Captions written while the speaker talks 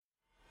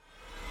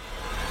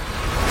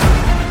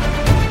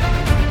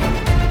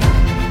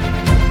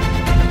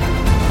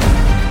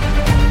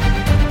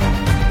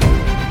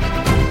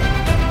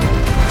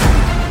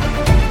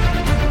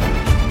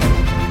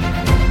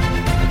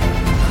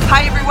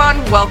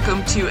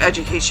Welcome to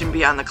Education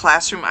Beyond the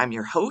Classroom. I'm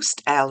your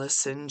host,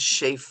 Allison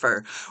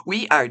Schaefer.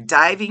 We are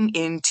diving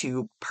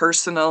into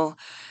personal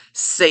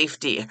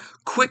safety.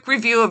 Quick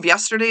review of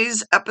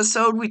yesterday's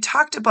episode. We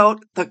talked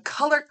about the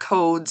color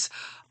codes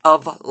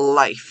of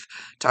life.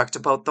 Talked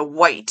about the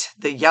white,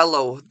 the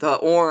yellow, the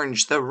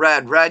orange, the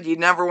red. Red, you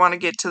never want to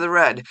get to the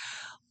red.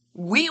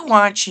 We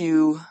want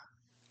you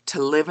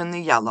to live in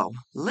the yellow.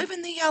 Live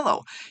in the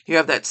yellow. You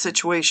have that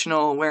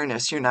situational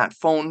awareness. You're not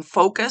phone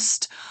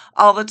focused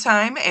all the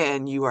time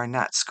and you are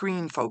not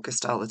screen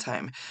focused all the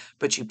time,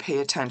 but you pay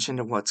attention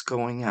to what's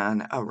going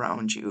on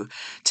around you.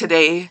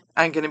 Today,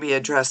 I'm going to be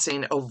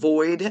addressing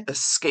avoid,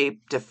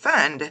 escape,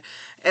 defend,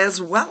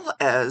 as well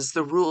as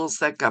the rules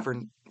that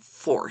govern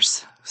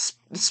force.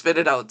 Spit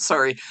it out,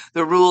 sorry.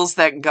 The rules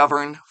that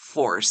govern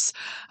force.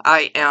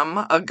 I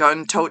am a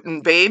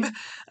gun-toting babe,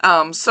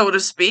 so to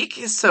speak,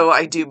 so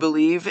I do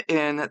believe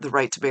in the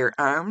right to bear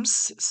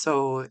arms.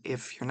 So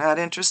if you're not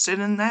interested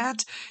in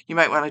that, you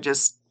might want to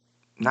just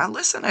not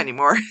listen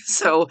anymore.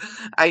 So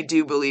I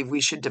do believe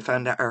we should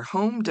defend our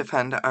home,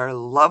 defend our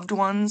loved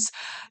ones,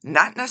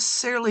 not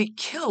necessarily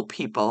kill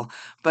people,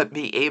 but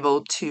be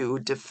able to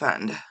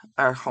defend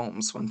our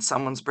homes. When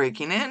someone's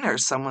breaking in or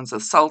someone's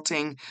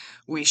assaulting,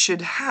 we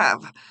should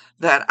have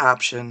that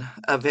option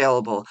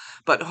available,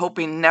 but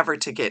hoping never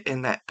to get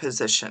in that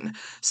position.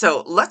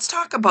 So let's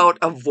talk about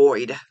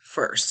avoid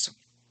first.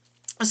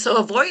 So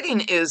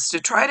avoiding is to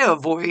try to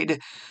avoid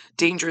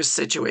dangerous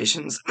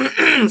situations,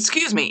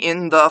 excuse me,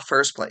 in the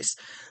first place.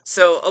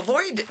 So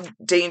avoid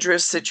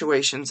dangerous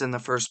situations in the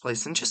first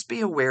place and just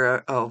be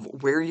aware of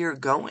where you're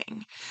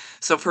going.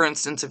 So for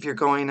instance, if you're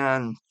going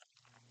on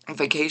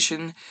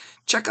vacation,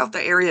 check out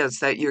the areas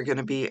that you're going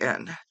to be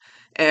in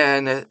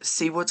and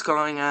see what's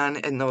going on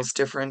in those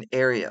different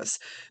areas.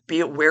 Be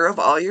aware of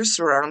all your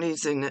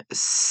surroundings and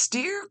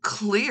steer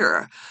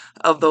clear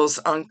of those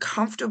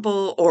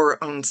uncomfortable or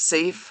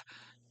unsafe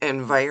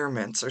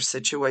environments or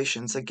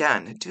situations.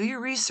 Again, do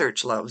your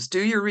research, loves. Do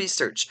your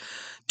research.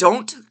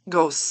 Don't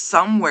go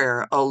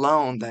somewhere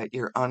alone that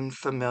you're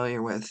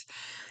unfamiliar with.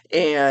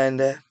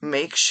 And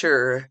make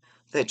sure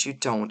that you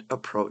don't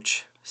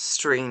approach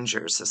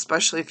strangers,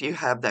 especially if you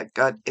have that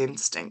gut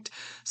instinct.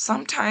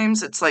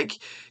 Sometimes it's like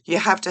you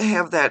have to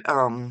have that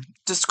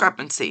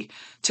discrepancy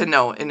to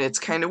know, and it's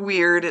kind of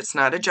weird. It's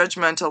not a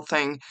judgmental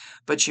thing,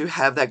 but you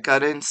have that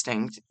gut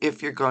instinct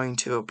if you're going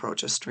to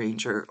approach a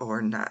stranger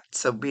or not.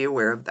 So be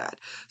aware of that.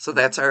 So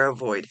that's our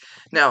avoid.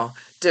 Now,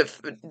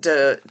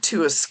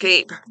 to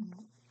escape,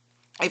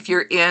 if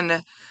you're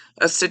in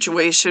a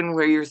situation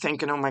where you're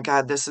thinking, oh my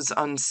God, this is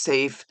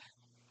unsafe,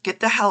 get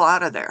the hell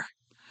out of there.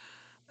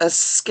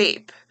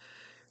 Escape.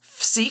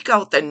 Seek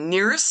out the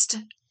nearest,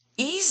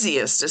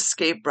 easiest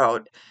escape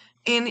route,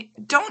 and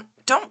don't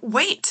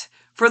wait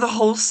for the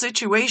whole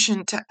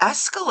situation to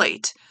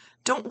escalate.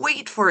 Don't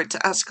wait for it to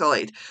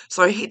escalate.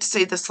 So I hate to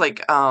say this,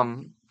 like,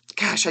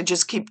 gosh, I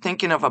just keep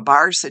thinking of a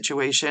bar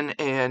situation,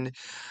 and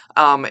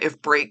if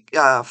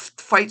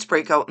fights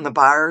break out in the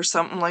bar or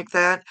something like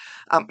that,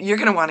 you're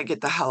going to want to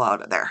get the hell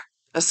out of there.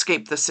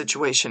 Escape the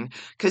situation,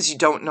 because you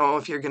don't know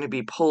if you're going to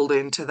be pulled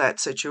into that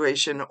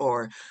situation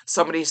or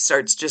somebody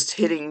starts just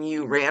hitting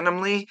you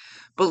randomly.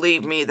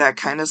 Believe me, that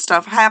kind of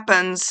stuff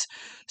happens.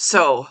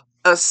 So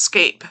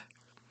escape.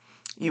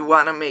 You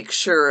want to make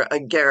sure,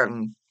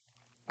 again,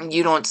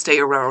 you don't stay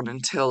around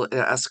until it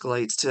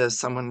escalates to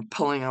someone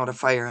pulling out a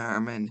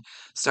firearm and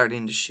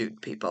starting to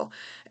shoot people.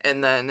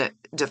 And then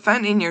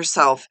defending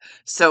yourself.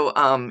 So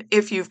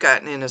if you've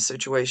gotten in a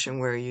situation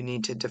where you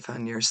need to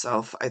defend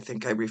yourself, I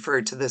think I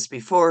referred to this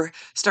before,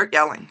 start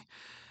yelling.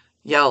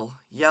 Yell,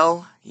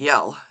 yell,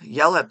 yell.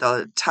 Yell at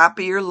the top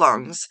of your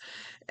lungs.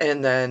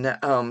 And then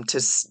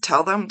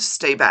tell them to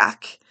stay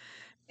back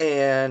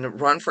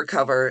and run for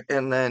cover.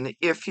 And then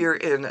if you're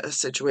in a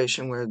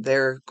situation where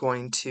they're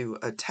going to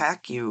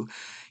attack you,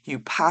 you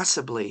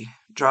possibly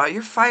draw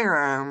your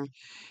firearm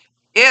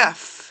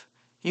if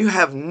you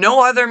have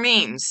no other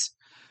means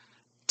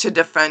to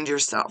defend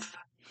yourself.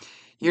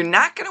 You're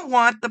not going to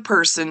want the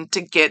person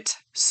to get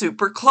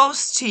super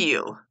close to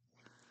you.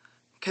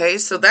 Okay,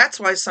 so that's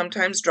why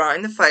sometimes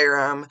drawing the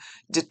firearm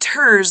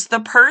deters the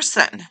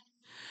person.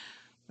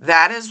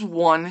 That is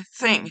one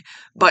thing.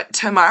 But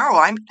tomorrow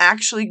I'm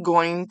actually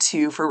going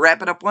to, for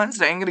Wrap It Up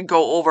Wednesday, I'm going to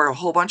go over a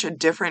whole bunch of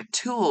different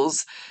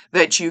tools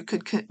that you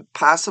could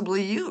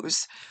possibly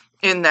use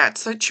in that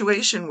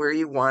situation where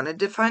you want to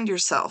defend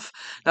yourself.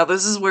 Now,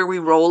 this is where we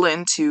roll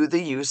into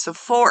the use of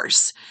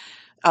force.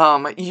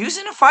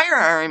 Using a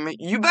firearm,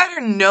 you better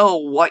know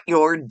what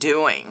you're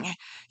doing.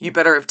 You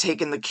better have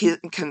taken the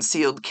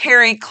concealed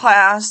carry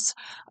class,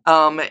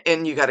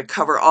 and you got to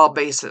cover all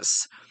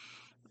bases.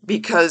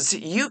 Because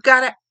you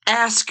got to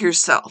ask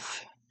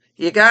yourself,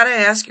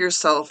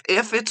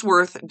 if it's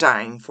worth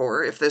dying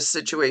for, if this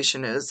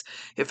situation is,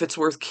 if it's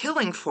worth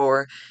killing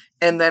for,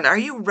 and then are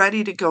you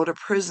ready to go to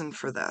prison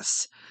for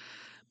this?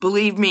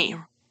 Believe me,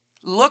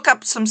 look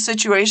up some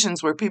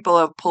situations where people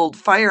have pulled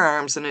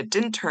firearms and it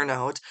didn't turn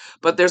out,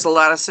 but there's a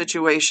lot of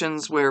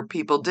situations where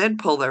people did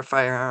pull their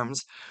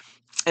firearms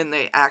and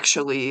they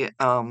actually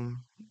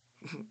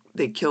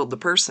they killed the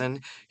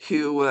person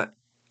who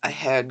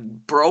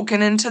had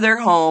broken into their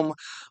home,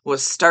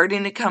 was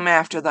starting to come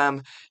after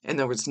them, and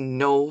there was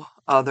no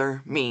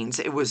other means.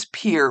 It was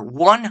pure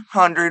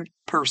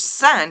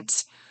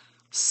 100%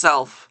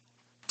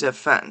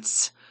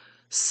 self-defense.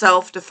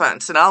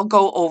 Self-defense. And I'll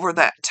go over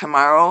that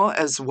tomorrow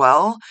as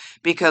well,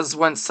 because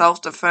when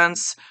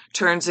self-defense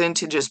turns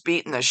into just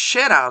beating the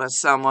shit out of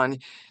someone,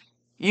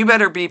 you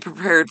better be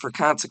prepared for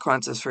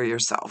consequences for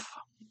yourself.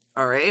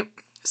 All right?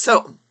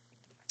 So,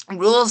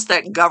 rules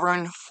that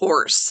govern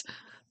force.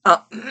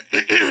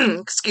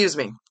 Excuse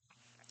me.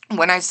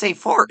 When I say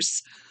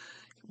force,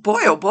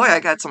 boy, oh boy, I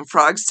got some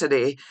frogs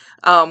today.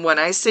 When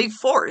I say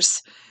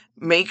force,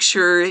 make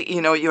sure,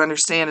 you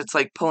understand it's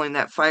like pulling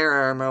that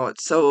firearm out.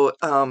 So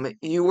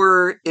you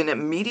were in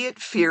immediate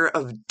fear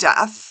of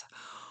death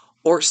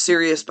or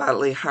serious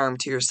bodily harm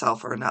to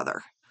yourself or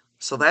another.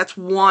 So that's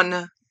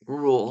one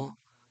rule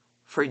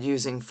for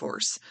using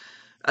force.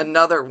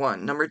 Another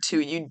one, number 2,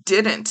 you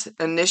didn't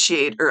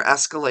initiate or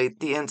escalate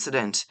the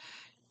incident.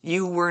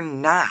 You were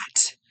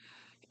not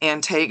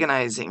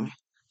antagonizing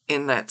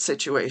in that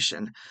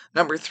situation.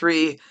 Number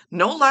 3,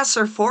 no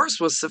lesser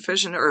force was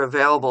sufficient or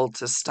available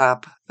to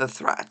stop the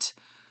threat.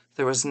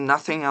 There was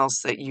nothing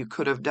else that you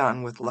could have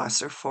done with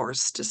lesser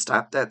force to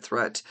stop that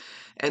threat.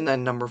 And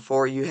then number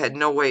 4, you had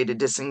no way to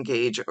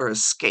disengage or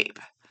escape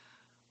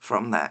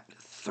from that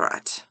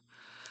threat.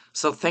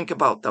 So think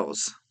about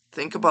those.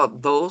 Think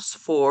about those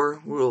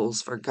 4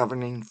 rules for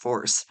governing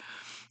force.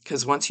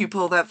 Because once you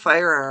pull that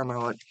firearm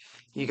out,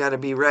 you got to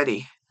be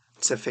ready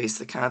to face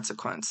the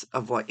consequence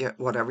of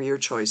whatever your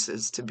choice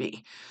is to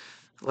be.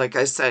 Like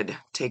I said,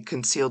 take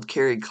concealed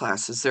carry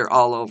classes. They're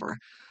all over.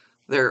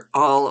 They're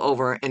all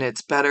over, and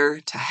it's better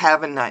to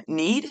have and not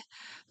need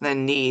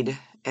than need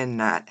and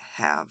not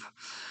have.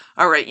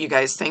 All right, you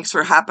guys, thanks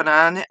for hopping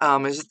on.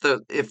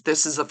 If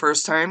this is the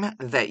first time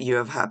that you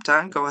have hopped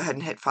on, go ahead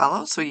and hit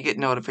follow so you get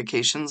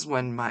notifications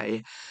when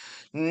my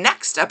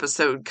next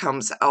episode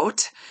comes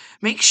out.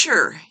 Make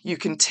sure you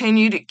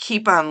continue to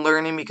keep on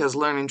learning, because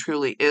learning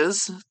truly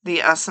is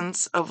the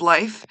essence of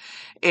life.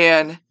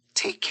 And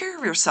take care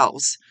of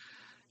yourselves.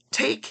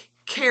 Take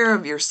care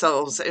of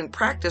yourselves and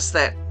practice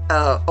that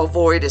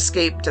avoid,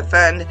 escape,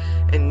 defend,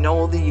 and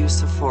know the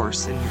use of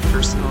force in your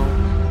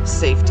personal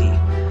safety.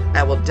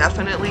 I will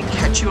definitely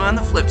catch you on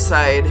the flip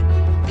side.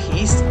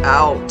 Peace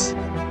out.